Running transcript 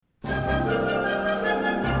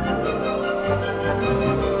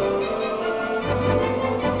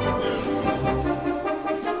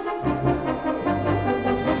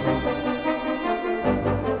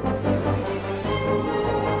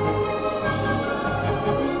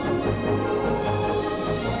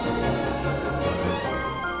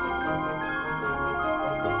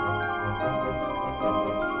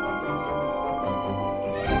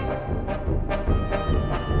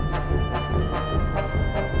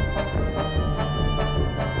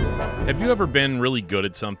Have you ever been really good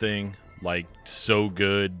at something, like so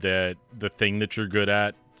good that the thing that you're good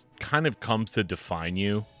at kind of comes to define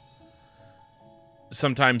you?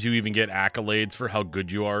 Sometimes you even get accolades for how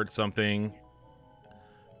good you are at something,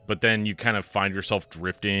 but then you kind of find yourself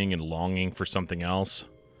drifting and longing for something else,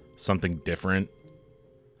 something different.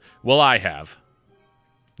 Well, I have.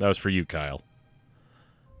 That was for you, Kyle.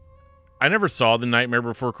 I never saw The Nightmare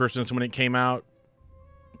Before Christmas when it came out.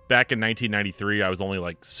 Back in 1993, I was only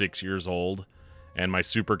like 6 years old, and my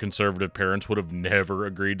super conservative parents would have never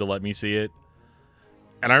agreed to let me see it.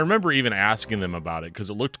 And I remember even asking them about it because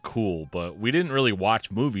it looked cool, but we didn't really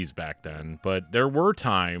watch movies back then. But there were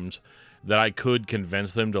times that I could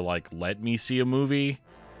convince them to like let me see a movie.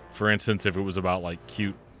 For instance, if it was about like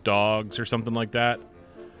cute dogs or something like that.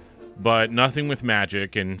 But nothing with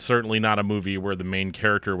magic, and certainly not a movie where the main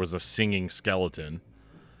character was a singing skeleton.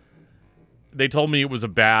 They told me it was a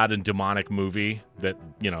bad and demonic movie that,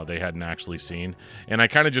 they hadn't actually seen. And I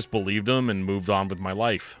kind of just believed them and moved on with my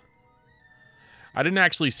life. I didn't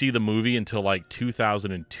actually see the movie until like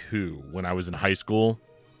 2002 when I was in high school.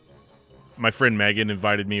 My friend Megan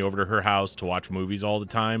invited me over to her house to watch movies all the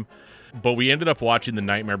time. But we ended up watching The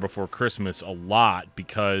Nightmare Before Christmas a lot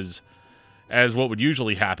because, as what would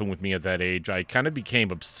usually happen with me at that age, I kind of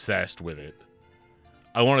became obsessed with it.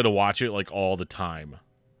 I wanted to watch it like all the time.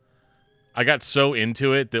 I got so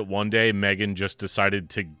into it that one day Megan just decided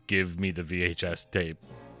to give me the VHS tape,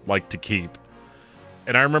 like to keep.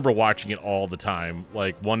 And I remember watching it all the time.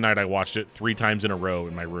 Like one night I watched it 3 times in a row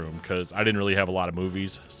in my room because I didn't really have a lot of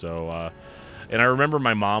movies. So, and I remember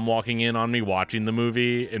my mom walking in on me watching the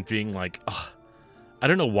movie and being like, "Ugh, I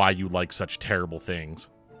don't know why you like such terrible things."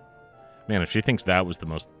 Man, if she thinks that was the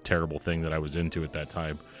most terrible thing that I was into at that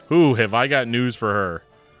time, ooh, have I got news for her.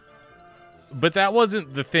 But that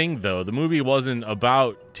wasn't the thing, though. The movie wasn't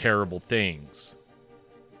about terrible things.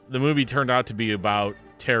 The movie turned out to be about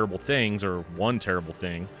terrible things, or one terrible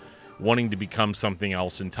thing, wanting to become something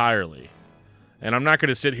else entirely. And I'm not going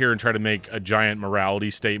to sit here and try to make a giant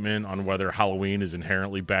morality statement on whether Halloween is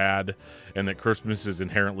inherently bad and that Christmas is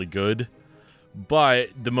inherently good. But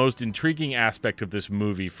the most intriguing aspect of this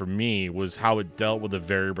movie for me was how it dealt with a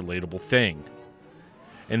very relatable thing.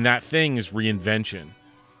 And that thing is reinvention.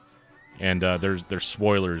 And there's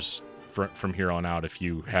spoilers from here on out if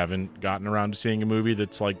you haven't gotten around to seeing a movie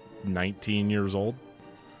that's like 19 years old.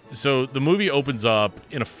 So the movie opens up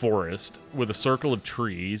in a forest with a circle of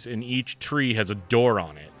trees, and each tree has a door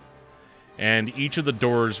on it. And each of the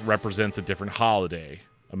doors represents a different holiday,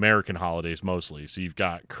 American holidays mostly. So you've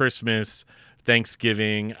got Christmas,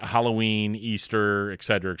 Thanksgiving, Halloween, Easter,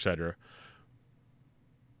 etc., etc.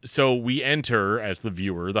 So we enter, as the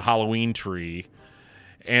viewer, the Halloween tree,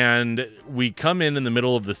 and we come in the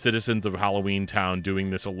middle of the citizens of Halloween Town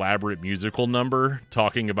doing this elaborate musical number,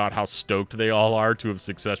 talking about how stoked they all are to have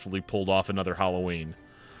successfully pulled off another Halloween.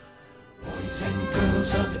 Boys and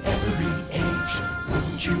girls of every age,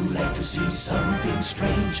 wouldn't you like to see something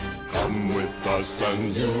strange? Come with us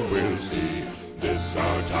and you will see. This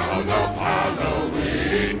our town of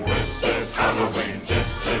Halloween. This is Halloween,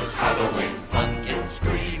 this is Halloween. Pumpkins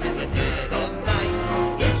scream in the dead of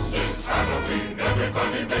night. This is Halloween,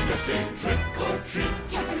 everybody make a scene. Trick or treat,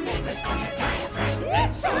 tell the neighbors gonna die of fright.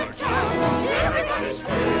 It's our town, everybody's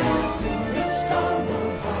free. In this town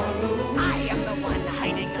of Halloween, I am the one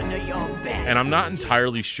hiding under your bed. And I'm not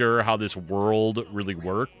entirely sure how this world really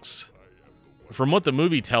works. From what the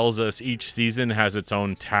movie tells us, each season has its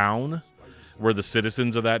own town, where the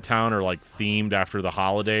citizens of that town are like themed after the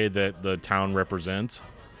holiday that the town represents.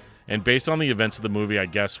 And based on the events of the movie, I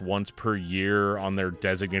guess once per year on their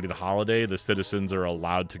designated holiday, the citizens are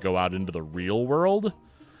allowed to go out into the real world,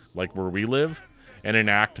 like where we live, and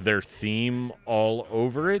enact their theme all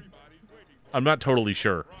over it. I'm not totally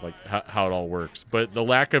sure like how it all works, but the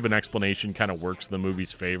lack of an explanation kind of works in the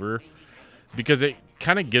movie's favor because it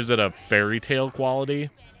kind of gives it a fairy tale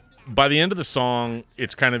quality. By the end of the song,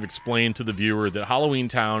 it's kind of explained to the viewer that Halloween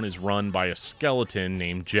Town is run by a skeleton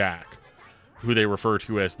named Jack, who they refer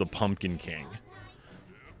to as the Pumpkin King.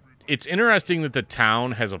 It's interesting that the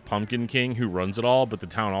town has a Pumpkin King who runs it all, but the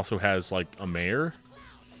town also has, like, a mayor.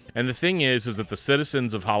 And the thing is that the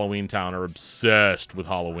citizens of Halloween Town are obsessed with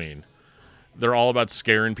Halloween. They're all about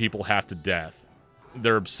scaring people half to death.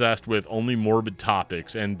 They're obsessed with only morbid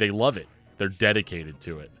topics, and they love it. They're dedicated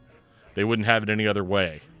to it. They wouldn't have it any other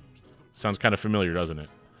way. Sounds kind of familiar, doesn't it?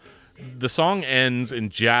 The song ends,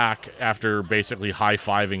 and Jack, after basically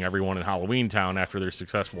high-fiving everyone in Halloween Town after their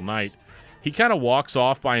successful night, he kind of walks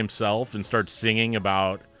off by himself and starts singing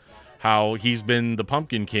about how he's been the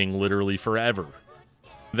Pumpkin King literally forever.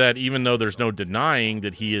 That even though there's no denying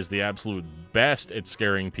that he is the absolute best at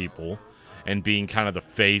scaring people and being kind of the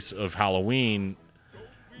face of Halloween,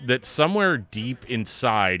 that somewhere deep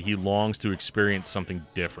inside he longs to experience something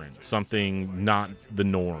different, something not the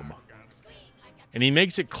norm. And he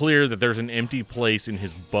makes it clear that there's an empty place in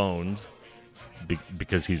his bones,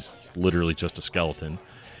 because he's literally just a skeleton,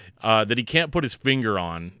 that he can't put his finger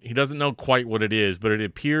on. He doesn't know quite what it is, but it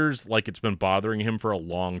appears like it's been bothering him for a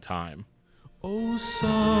long time. Oh,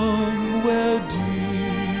 somewhere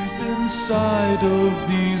deep inside of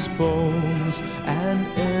these bones, an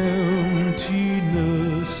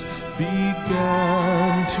emptiness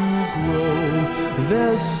began to grow.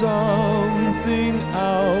 There's something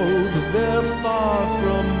out there far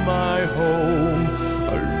from my home,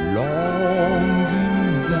 a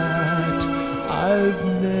longing that I've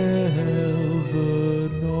never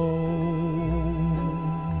known.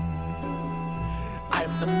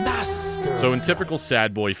 I'm the master. So in typical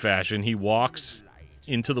sad boy fashion, he walks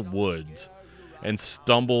into the woods and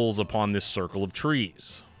stumbles upon this circle of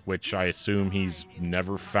trees, which I assume he's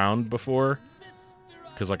never found before.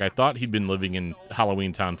 Because, I thought he'd been living in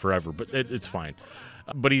Halloween Town forever, but it's fine.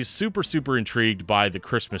 But he's super, super intrigued by the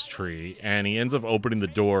Christmas tree, and he ends up opening the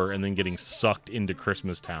door and then getting sucked into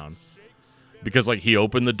Christmas Town. Because, he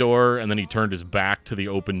opened the door, and then he turned his back to the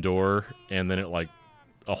open door, and then it,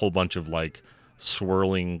 a whole bunch of,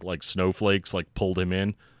 swirling, snowflakes, pulled him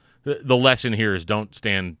in. The lesson here is don't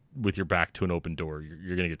stand with your back to an open door.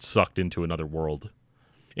 You're going to get sucked into another world.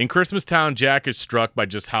 In Christmas Town, Jack is struck by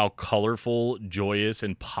just how colorful, joyous,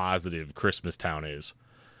 and positive Christmas Town is.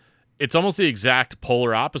 It's almost the exact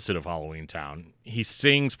polar opposite of Halloween Town. He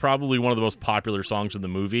sings probably one of the most popular songs in the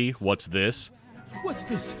movie, What's This? What's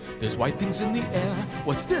this? There's white things in the air.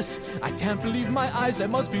 What's this? I can't believe my eyes. I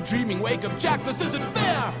must be dreaming. Wake up, Jack. This isn't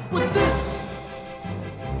fair. What's this?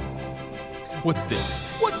 What's this?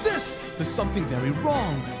 What's this? There's something very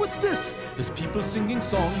wrong. What's this? There's people singing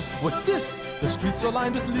songs. What's this? The streets are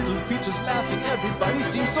lined with little creatures laughing. Everybody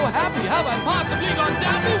seems so happy. Have I possibly gone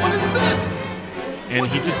daffy? What is this? And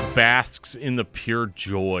he just basks in the pure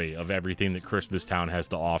joy of everything that Christmas Town has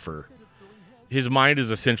to offer. His mind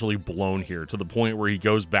is essentially blown here to the point where he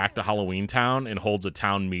goes back to Halloween Town and holds a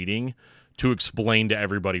town meeting to explain to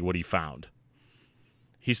everybody what he found.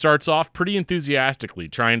 He starts off pretty enthusiastically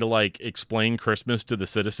trying to explain Christmas to the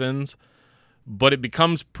citizens, but it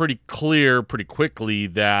becomes pretty clear pretty quickly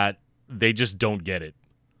that they just don't get it.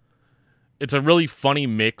 It's a really funny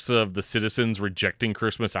mix of the citizens rejecting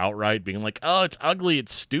Christmas outright, being like, oh, it's ugly,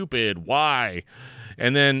 it's stupid, why?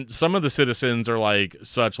 And then some of the citizens are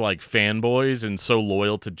such fanboys and so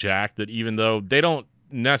loyal to Jack that even though they don't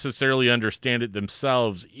necessarily understand it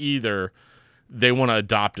themselves either, they want to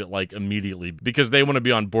adopt it immediately because they want to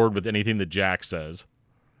be on board with anything that Jack says.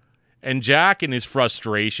 And Jack, in his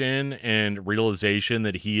frustration and realization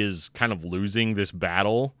that he is kind of losing this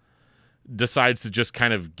battle, decides to just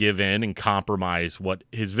kind of give in and compromise what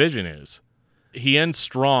his vision is. He ends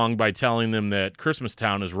strong by telling them that Christmas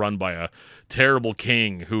Town is run by a terrible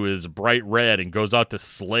king who is bright red and goes out to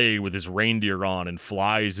slay with his reindeer on and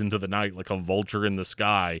flies into the night like a vulture in the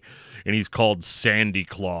sky, and he's called Sandy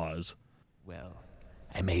Claus. Well,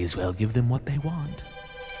 I may as well give them what they want.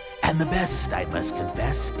 And the best, I must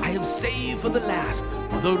confess, I have saved for the last,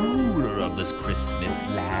 for the ruler of this Christmas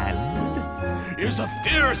land is a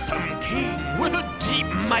fearsome king with a deep,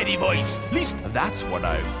 mighty voice. Least that's what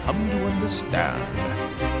I've come to understand.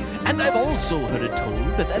 And I've also heard it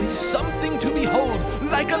told that he's something to behold,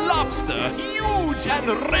 like a lobster, huge and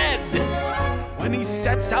red. When he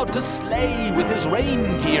sets out to slay with his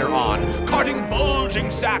reindeer on, carting bulging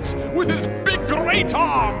sacks with his big great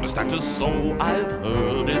arms. That is so I've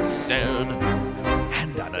heard it said.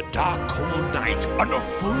 And on a dark, cold night, under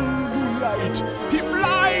full moonlight, he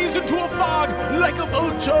flies into a fog like a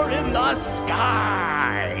vulture in the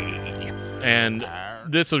sky. And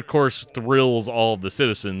this, of course, thrills all of the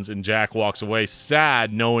citizens, and Jack walks away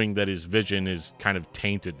sad, knowing that his vision is kind of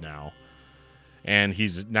tainted now. And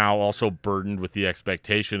he's now also burdened with the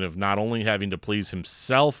expectation of not only having to please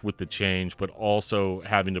himself with the change, but also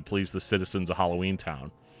having to please the citizens of Halloween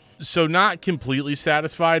Town. So not completely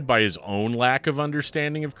satisfied by his own lack of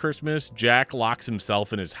understanding of Christmas, Jack locks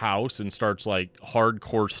himself in his house and starts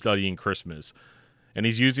hardcore studying Christmas. And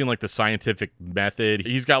he's using the scientific method.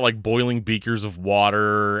 He's got boiling beakers of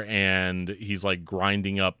water, and he's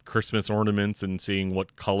grinding up Christmas ornaments and seeing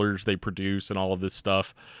what colors they produce and all of this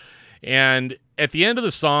stuff. And at the end of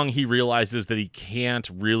the song, he realizes that he can't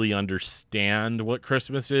really understand what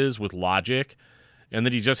Christmas is with logic, and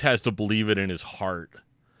that he just has to believe it in his heart.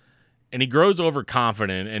 And he grows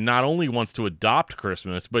overconfident and not only wants to adopt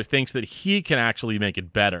Christmas, but thinks that he can actually make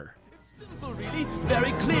it better. Simple, really,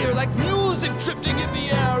 very clear, like music drifting in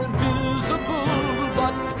the air, invisible,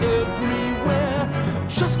 but everywhere.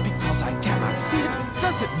 Just because I cannot see it,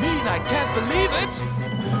 doesn't mean I can't believe it.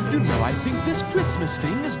 You know, I think this Christmas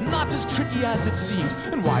thing is not as tricky as it seems.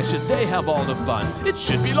 And why should they have all the fun? It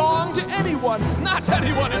should belong to anyone, not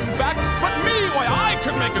anyone in fact, but me. Why, I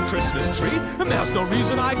could make a Christmas tree, and there's no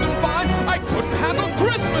reason I can find I couldn't handle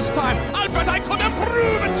Christmas time. I bet I could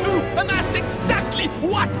improve it too, and that's exactly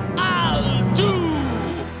what I'll do.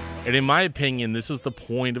 And in my opinion, this is the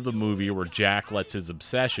point of the movie where Jack lets his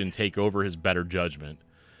obsession take over his better judgment.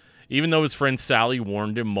 Even though his friend Sally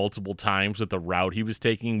warned him multiple times that the route he was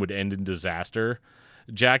taking would end in disaster,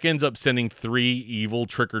 Jack ends up sending 3 evil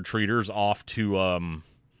trick-or-treaters off to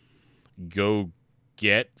go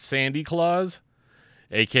get Sandy Claus,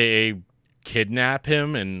 a.k.a. kidnap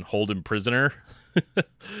him and hold him prisoner,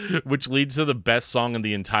 which leads to the best song in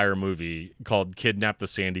the entire movie called Kidnap the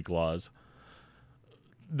Sandy Claus.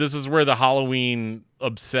 This is where the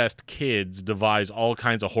Halloween-obsessed kids devise all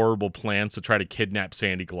kinds of horrible plans to try to kidnap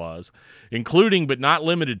Santa Claus, including but not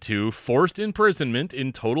limited to forced imprisonment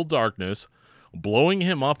in total darkness, blowing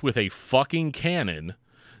him up with a fucking cannon,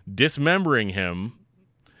 dismembering him,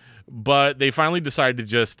 but they finally decide to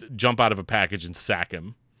just jump out of a package and sack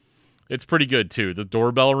him. It's pretty good, too. The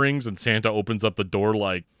doorbell rings and Santa opens up the door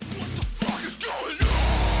like, "What the fuck is going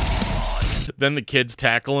on?" Then the kids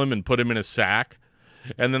tackle him and put him in a sack.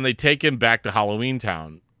 And then they take him back to Halloween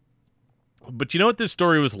Town. But you know what this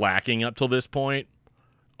story was lacking up till this point?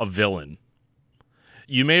 A villain.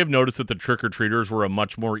 You may have noticed that the trick-or-treaters were a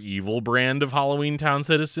much more evil brand of Halloween Town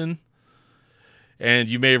citizen. And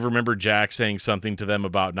you may have remembered Jack saying something to them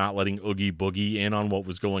about not letting Oogie Boogie in on what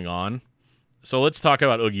was going on. So let's talk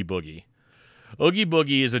about Oogie Boogie. Oogie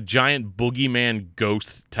Boogie is a giant boogeyman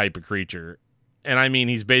ghost type of creature. And I mean,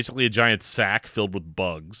 he's basically a giant sack filled with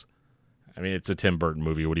bugs. I mean, it's a Tim Burton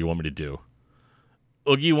movie. What do you want me to do?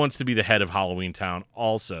 Oogie wants to be the head of Halloween Town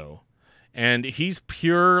also. And he's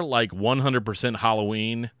pure, like, 100%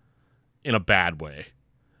 Halloween in a bad way.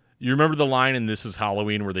 You remember the line in This Is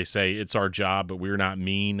Halloween where they say, "It's our job, but we're not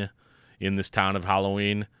mean in this town of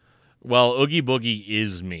Halloween"? Well, Oogie Boogie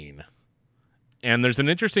is mean. And there's an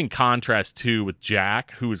interesting contrast, too, with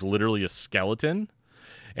Jack, who is literally a skeleton.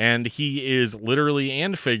 And he is literally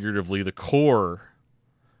and figuratively the core,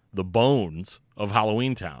 the bones of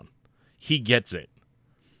Halloween Town. He gets it.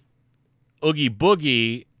 Oogie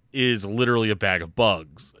Boogie is literally a bag of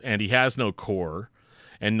bugs, and he has no core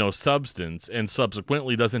and no substance, and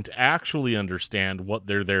subsequently doesn't actually understand what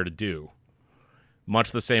they're there to do.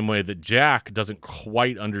 Much the same way that Jack doesn't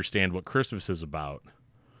quite understand what Christmas is about.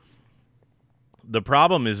 The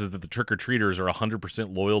problem is that the trick-or-treaters are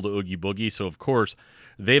 100% loyal to Oogie Boogie, so of course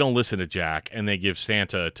they don't listen to Jack, and they give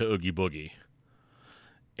Santa to Oogie Boogie.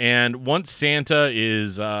 And once Santa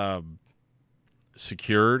is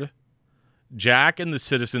secured, Jack and the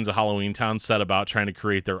citizens of Halloween Town set about trying to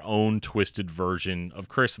create their own twisted version of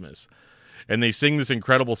Christmas. And they sing this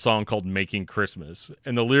incredible song called Making Christmas.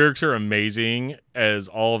 And the lyrics are amazing as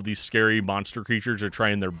all of these scary monster creatures are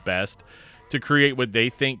trying their best to create what they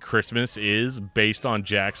think Christmas is based on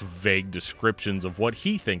Jack's vague descriptions of what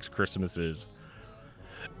he thinks Christmas is.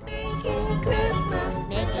 Making Christmas,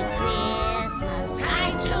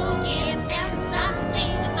 trying to give them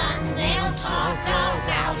something fun they'll talk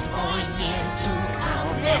about for years to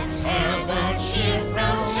come. Let's have a cheer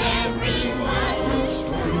from everyone who's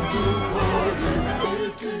going to party.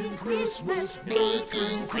 Making Christmas,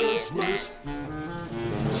 making Christmas.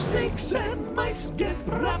 Snakes and mice get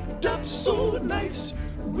wrapped up so nice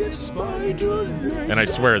with spider legs. And I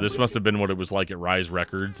swear, this must have been what it was like at Rise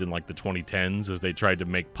Records in like the 2010s as they tried to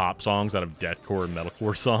make pop songs out of deathcore and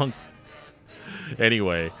metalcore songs.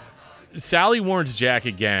 Anyway, Sally warns Jack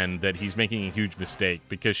again that he's making a huge mistake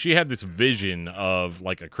because she had this vision of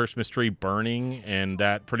like a Christmas tree burning, and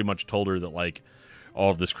that pretty much told her that like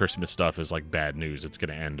all of this Christmas stuff is like bad news. It's going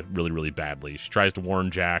to end really, really badly. She tries to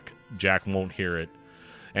warn Jack. Jack won't hear it.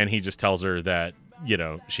 And he just tells her that, you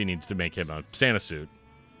know, she needs to make him a Santa suit.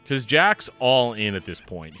 Because Jack's all in at this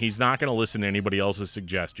point. He's not going to listen to anybody else's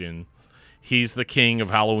suggestion. He's the king of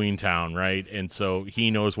Halloween Town, right? And so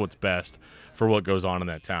he knows what's best for what goes on in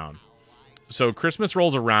that town. So Christmas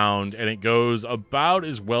rolls around, and it goes about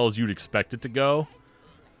as well as you'd expect it to go.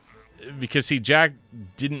 Because, see, Jack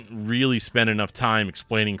didn't really spend enough time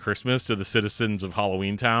explaining Christmas to the citizens of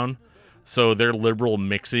Halloween Town. So their liberal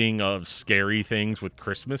mixing of scary things with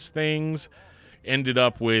Christmas things ended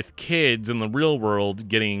up with kids in the real world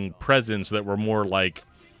getting presents that were more like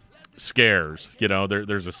scares.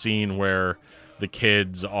 There's a scene where the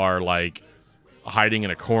kids are like hiding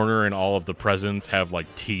in a corner and all of the presents have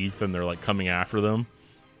like teeth and they're like coming after them.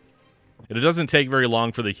 And it doesn't take very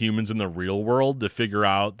long for the humans in the real world to figure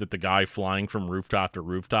out that the guy flying from rooftop to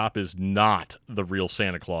rooftop is not the real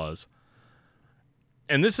Santa Claus.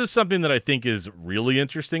 And this is something that I think is really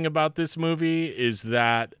interesting about this movie, is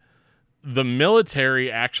that the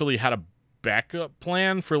military actually had a backup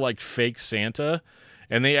plan for like fake Santa,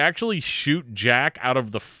 and they actually shoot Jack out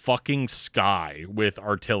of the fucking sky with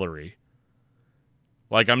artillery.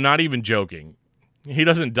 Like, I'm not even joking. He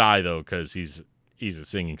doesn't die though, because he's a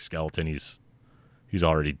singing skeleton. He's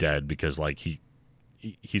already dead because like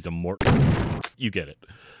he's a you get it.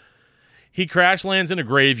 He crash lands in a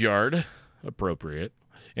graveyard, appropriate,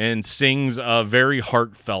 and sings a very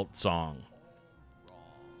heartfelt song.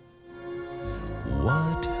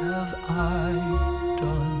 What have I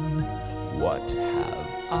done? What have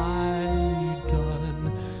I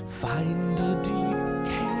done? Find a deep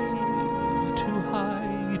cave to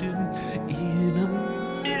hide in a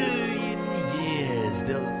million years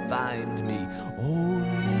they'll find me only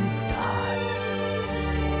dust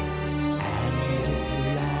and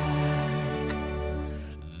black.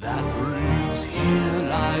 That reads, here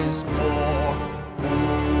lies poor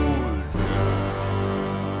old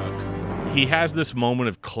Jack. He has this moment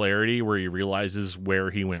of clarity where he realizes where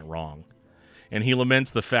he went wrong. And he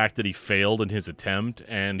laments the fact that he failed in his attempt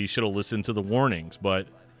and he should have listened to the warnings. But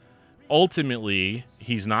ultimately,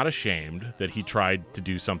 he's not ashamed that he tried to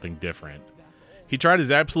do something different. He tried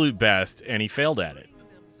his absolute best and he failed at it.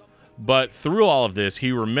 But through all of this,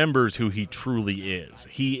 he remembers who he truly is.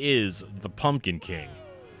 He is the Pumpkin King.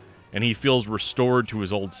 And he feels restored to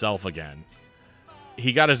his old self again.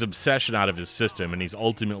 He got his obsession out of his system, and he's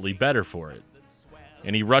ultimately better for it.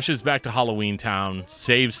 And he rushes back to Halloween Town,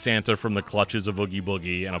 saves Santa from the clutches of Oogie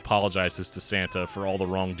Boogie, and apologizes to Santa for all the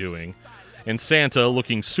wrongdoing. And Santa,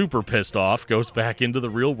 looking super pissed off, goes back into the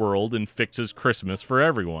real world and fixes Christmas for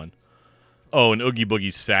everyone. Oh, and Oogie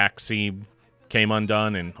Boogie's sack seam came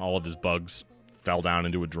undone, and all of his bugs fell down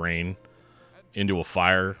into a drain, into a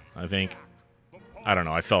fire, I think. I don't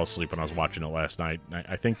know, I fell asleep when I was watching it last night.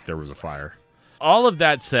 I think there was a fire. All of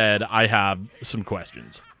that said, I have some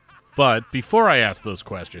questions. But before I ask those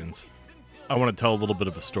questions, I want to tell a little bit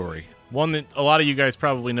of a story. One that a lot of you guys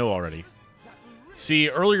probably know already. See,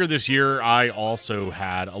 earlier this year, I also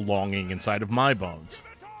had a longing inside of my bones.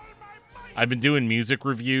 I've been doing music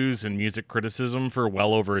reviews and music criticism for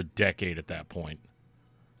well over a decade at that point.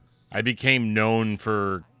 I became known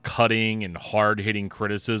for cutting and hard-hitting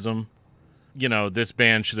criticism. This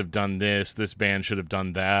band should have done this band should have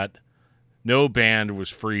done that. No band was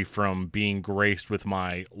free from being graced with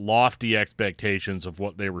my lofty expectations of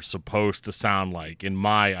what they were supposed to sound like in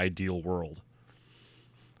my ideal world.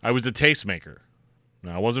 I was a tastemaker.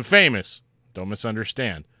 Now, I wasn't famous, don't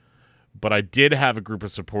misunderstand, but I did have a group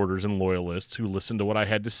of supporters and loyalists who listened to what I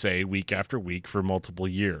had to say week after week for multiple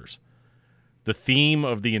years. The theme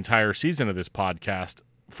of the entire season of this podcast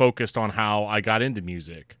focused on how I got into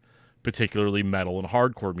music, particularly metal and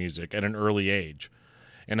hardcore music, at an early age,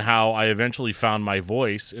 and how I eventually found my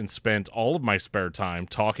voice and spent all of my spare time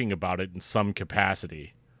talking about it in some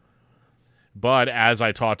capacity. But as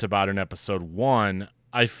I talked about in episode 1,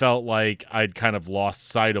 I felt like I'd kind of lost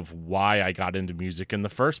sight of why I got into music in the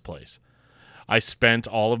first place. I spent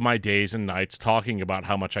all of my days and nights talking about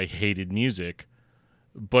how much I hated music,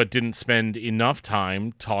 but didn't spend enough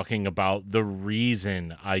time talking about the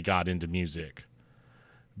reason I got into music.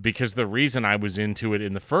 Because the reason I was into it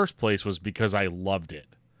in the first place was because I loved it.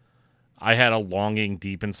 I had a longing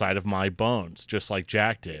deep inside of my bones, just like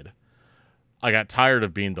Jack did. I got tired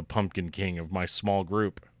of being the Pumpkin King of my small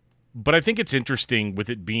group. But I think it's interesting with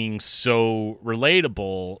it being so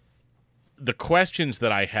relatable, the questions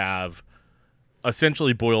that I have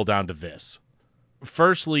essentially boil down to this.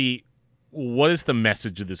 Firstly, what is the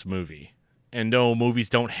message of this movie? And no, movies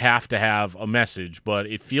don't have to have a message, but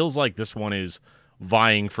it feels like this one is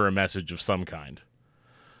vying for a message of some kind.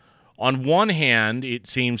 On one hand, it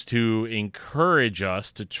seems to encourage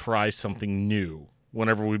us to try something new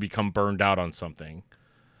whenever we become burned out on something.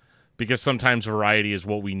 Because sometimes variety is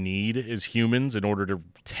what we need as humans in order to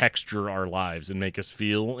texture our lives and make us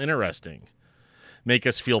feel interesting, make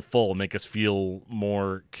us feel full, make us feel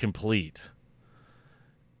more complete.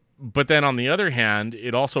 But then on the other hand,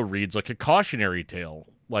 it also reads like a cautionary tale,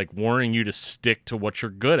 like warning you to stick to what you're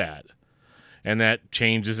good at, and that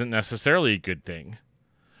change isn't necessarily a good thing,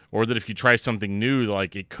 or that if you try something new,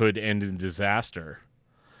 like it could end in disaster.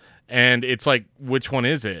 And it's like, which one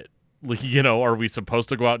is it? Are we supposed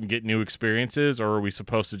to go out and get new experiences, or are we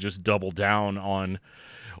supposed to just double down on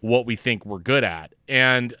what we think we're good at.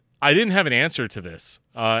 And I didn't have an answer to this.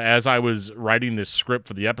 As I was writing this script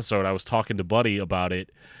for the episode, I was talking to Buddy about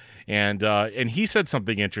it, and he said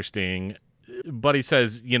something interesting. Buddy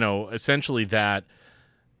says, essentially that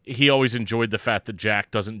he always enjoyed the fact that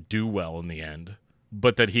Jack doesn't do well in the end,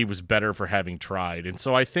 but that he was better for having tried. And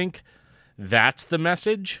so I think that's the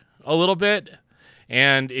message a little bit.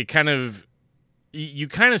 And it kind of, you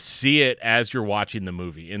kind of see it as you're watching the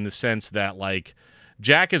movie, in the sense that, like,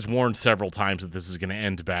 Jack has warned several times that this is going to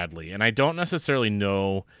end badly. And I don't necessarily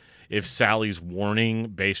know if Sally's warning,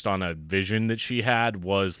 based on a vision that she had,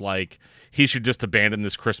 was like, he should just abandon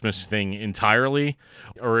this Christmas thing entirely,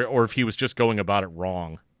 or if he was just going about it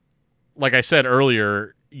wrong. Like I said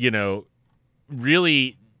earlier,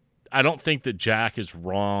 really, I don't think that Jack is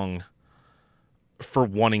wrong for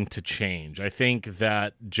wanting to change. I think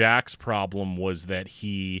that Jack's problem was that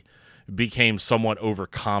he became somewhat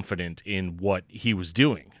overconfident in what he was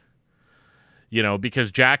doing.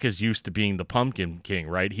 Because Jack is used to being the Pumpkin King,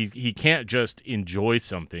 right? He can't just enjoy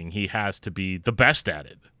something. He has to be the best at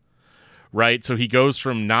it, right? So he goes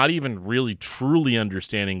from not even really truly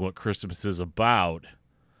understanding what Christmas is about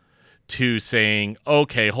to saying,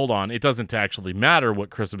 okay, hold on, it doesn't actually matter what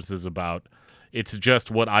Christmas is about. It's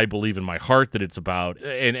just what I believe in my heart that it's about.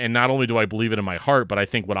 And not only do I believe it in my heart, but I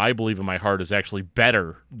think what I believe in my heart is actually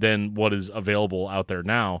better than what is available out there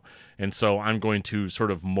now. And so I'm going to sort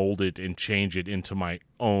of mold it and change it into my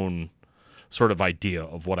own sort of idea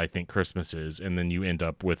of what I think Christmas is. And then you end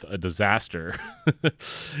up with a disaster,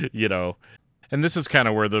 And this is kind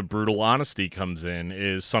of where the brutal honesty comes in,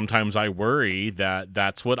 is sometimes I worry that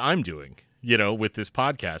that's what I'm doing, with this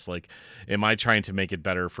podcast. Like, am I trying to make it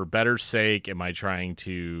better for better's sake? Am I trying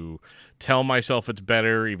to tell myself it's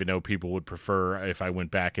better, even though people would prefer if I went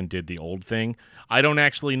back and did the old thing? I don't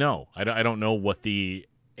actually know. I don't know what the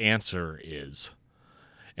answer is.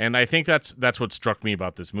 And I think that's what struck me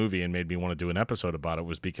about this movie and made me want to do an episode about it,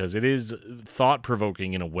 was because it is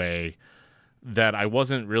thought-provoking in a way that I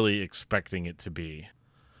wasn't really expecting it to be.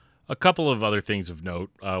 A couple of other things of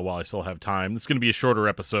note while I still have time. It's going to be a shorter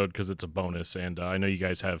episode because it's a bonus, and I know you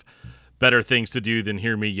guys have better things to do than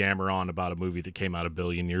hear me yammer on about a movie that came out a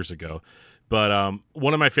billion years ago. But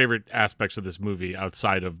one of my favorite aspects of this movie,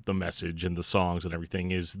 outside of the message and the songs and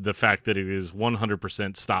everything, is the fact that it is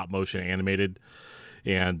 100% stop-motion animated.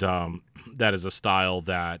 And that is a style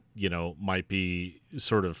that, might be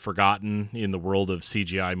sort of forgotten in the world of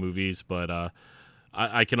CGI movies. But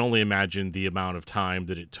I can only imagine the amount of time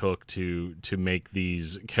that it took to make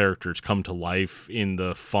these characters come to life in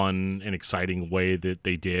the fun and exciting way that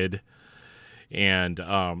they did. And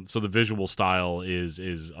so the visual style is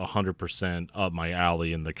 100% up my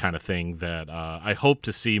alley, and the kind of thing that I hope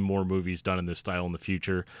to see more movies done in this style in the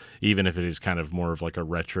future, even if it is kind of more of like a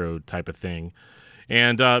retro type of thing.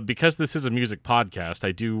 And because this is a music podcast,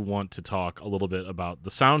 I do want to talk a little bit about the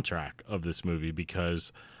soundtrack of this movie,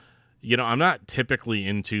 because, I'm not typically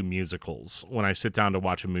into musicals. When I sit down to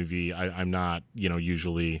watch a movie, I'm not,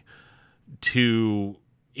 usually too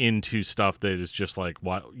into stuff that is just like,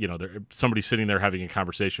 what, somebody's sitting there having a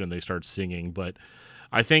conversation and they start singing. But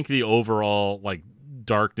I think the overall, like,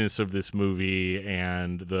 darkness of this movie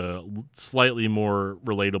and the slightly more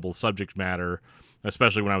relatable subject matter,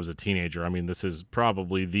 especially when I was a teenager. I mean, this is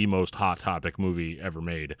probably the most hot topic movie ever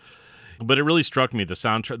made. But it really struck me. The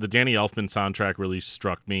soundtrack, the Danny Elfman soundtrack, really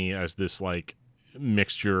struck me as this, like,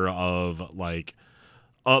 mixture of, like,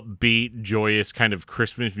 upbeat, joyous kind of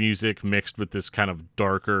Christmas music mixed with this kind of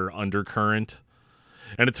darker undercurrent.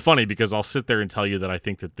 And it's funny because I'll sit there and tell you that I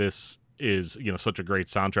think that this is, such a great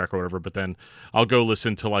soundtrack or whatever, but then I'll go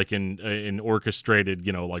listen to like an orchestrated,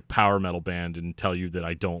 like power metal band and tell you that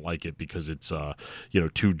I don't like it because it's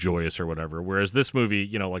too joyous or whatever. Whereas this movie,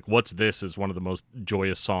 like What's This is one of the most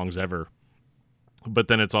joyous songs ever. But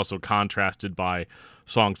then it's also contrasted by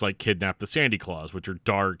songs like Kidnap the Sandy Claus, which are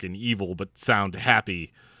dark and evil but sound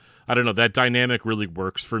happy. I don't know, that dynamic really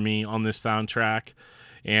works for me on this soundtrack.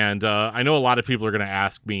 And I know a lot of people are going to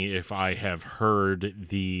ask me if I have heard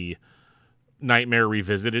the Nightmare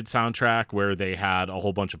Revisited soundtrack, where they had a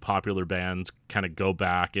whole bunch of popular bands kind of go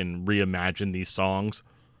back and reimagine these songs.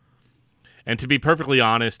 And to be perfectly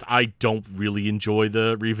honest, I don't really enjoy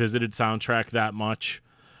the Revisited soundtrack that much,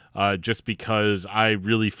 just because I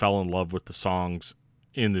really fell in love with the songs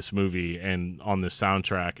in this movie and on this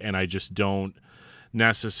soundtrack, and I just don't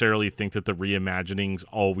necessarily think that the reimaginings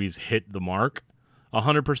always hit the mark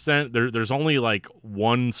 100%. There's only like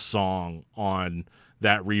one song on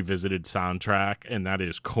that Revisited soundtrack, and that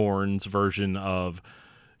is Korn's version of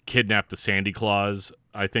Kidnap the Sandy Claus.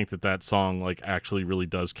 I think that song like actually really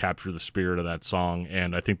does capture the spirit of that song,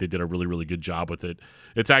 and I think they did a really, really good job with it.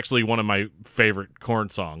 It's actually one of my favorite Korn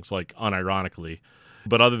songs, like unironically.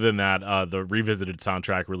 But other than that, the revisited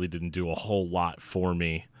soundtrack really didn't do a whole lot for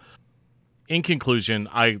me. In conclusion,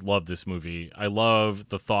 I love this movie. I love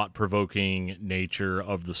the thought-provoking nature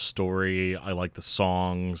of the story. I like the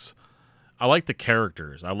songs. I like the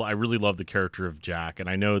characters. I really love the character of Jack, and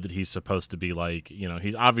I know that he's supposed to be like,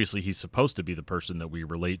 he's supposed to be the person that we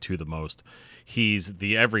relate to the most. He's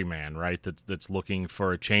the everyman, right? That's looking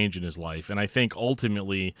for a change in his life, and I think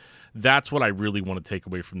ultimately that's what I really want to take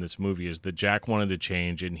away from this movie is that Jack wanted to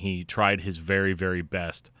change, and he tried his very, very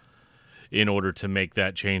best in order to make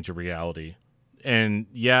that change a reality. And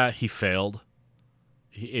yeah, he failed.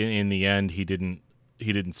 In the end, he didn't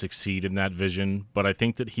succeed in that vision, but I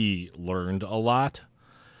think that he learned a lot.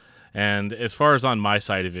 And as far as on my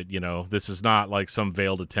side of it, this is not like some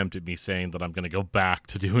veiled attempt at me saying that I'm going to go back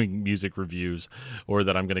to doing music reviews or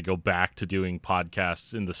that I'm going to go back to doing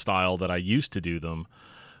podcasts in the style that I used to do them.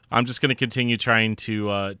 I'm just going to continue trying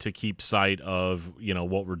to keep sight of,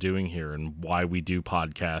 what we're doing here and why we do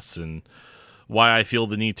podcasts and why I feel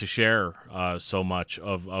the need to share so much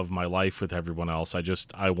of my life with everyone else.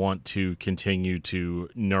 I want to continue to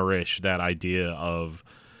nourish that idea of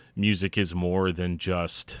music is more than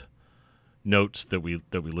just notes that we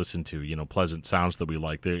listen to, pleasant sounds that we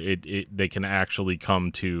like. They can actually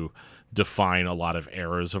come to define a lot of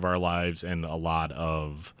eras of our lives and a lot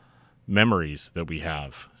of memories that we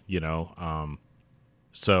have,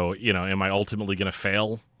 So, am I ultimately going to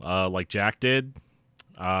fail like Jack did?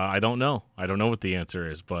 I don't know. I don't know what the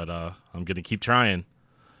answer is, but I'm going to keep trying.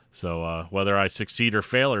 So whether I succeed or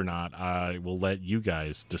fail or not, I will let you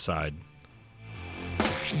guys decide.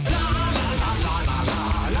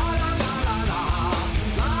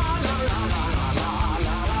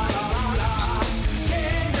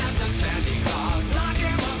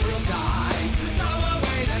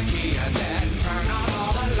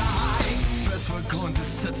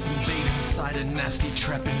 A nasty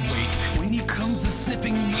trap and wait. When he comes a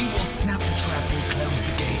sniffing, we will snap the trap and close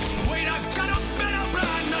the gate. Wait, I've got a better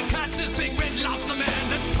plan to catch this big red lobster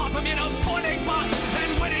man. Let's pop him in a boiling pot,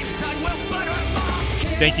 and when it's done, we'll butter him up.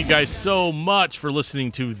 Thank you guys so much for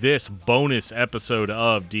listening to this bonus episode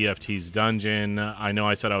of DFT's Dungeon. I know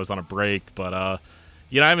I said I was on a break, but I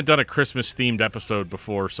haven't done a Christmas-themed episode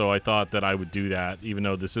before, so I thought that I would do that, even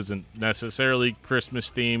though this isn't necessarily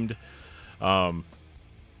Christmas-themed.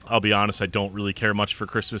 I'll be honest, I don't really care much for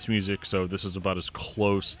Christmas music, so this is about as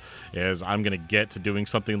close as I'm going to get to doing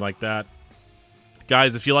something like that.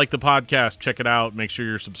 Guys, if you like the podcast, check it out. Make sure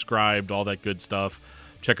you're subscribed, all that good stuff.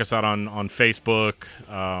 Check us out on Facebook.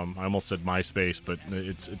 I almost said MySpace, but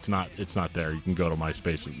it's not there. You can go to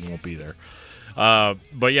MySpace, it won't be there.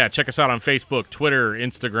 But yeah, check us out on Facebook, Twitter,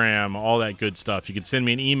 Instagram, all that good stuff. You can send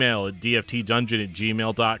me an email at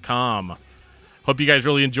dftdungeon@gmail.com. Hope you guys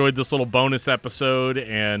really enjoyed this little bonus episode,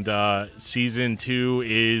 and Season 2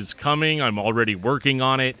 is coming. I'm already working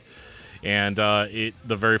on it, and the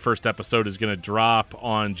very first episode is going to drop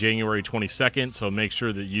on January 22nd, so make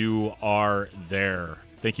sure that you are there.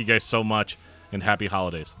 Thank you guys so much, and happy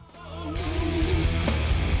holidays.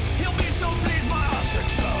 He'll be so pleased by our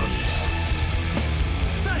success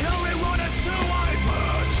that he'll reward us to white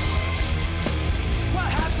birds.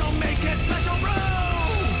 Perhaps he'll make it special brew.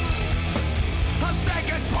 I'm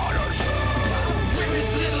stacking spoilers. We're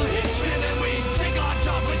his little henchmen and we take our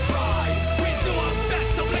job with pride. We do our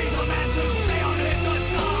best to please a man to stay on his good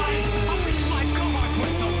side. I wish my cohorts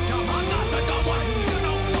weren't so dumb. I'm not the dumb one. You're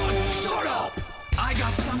no fun. Shut up. I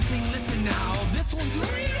got something. Listen now. This one's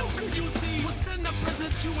real good. You see, we'll send a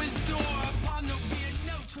present to his door.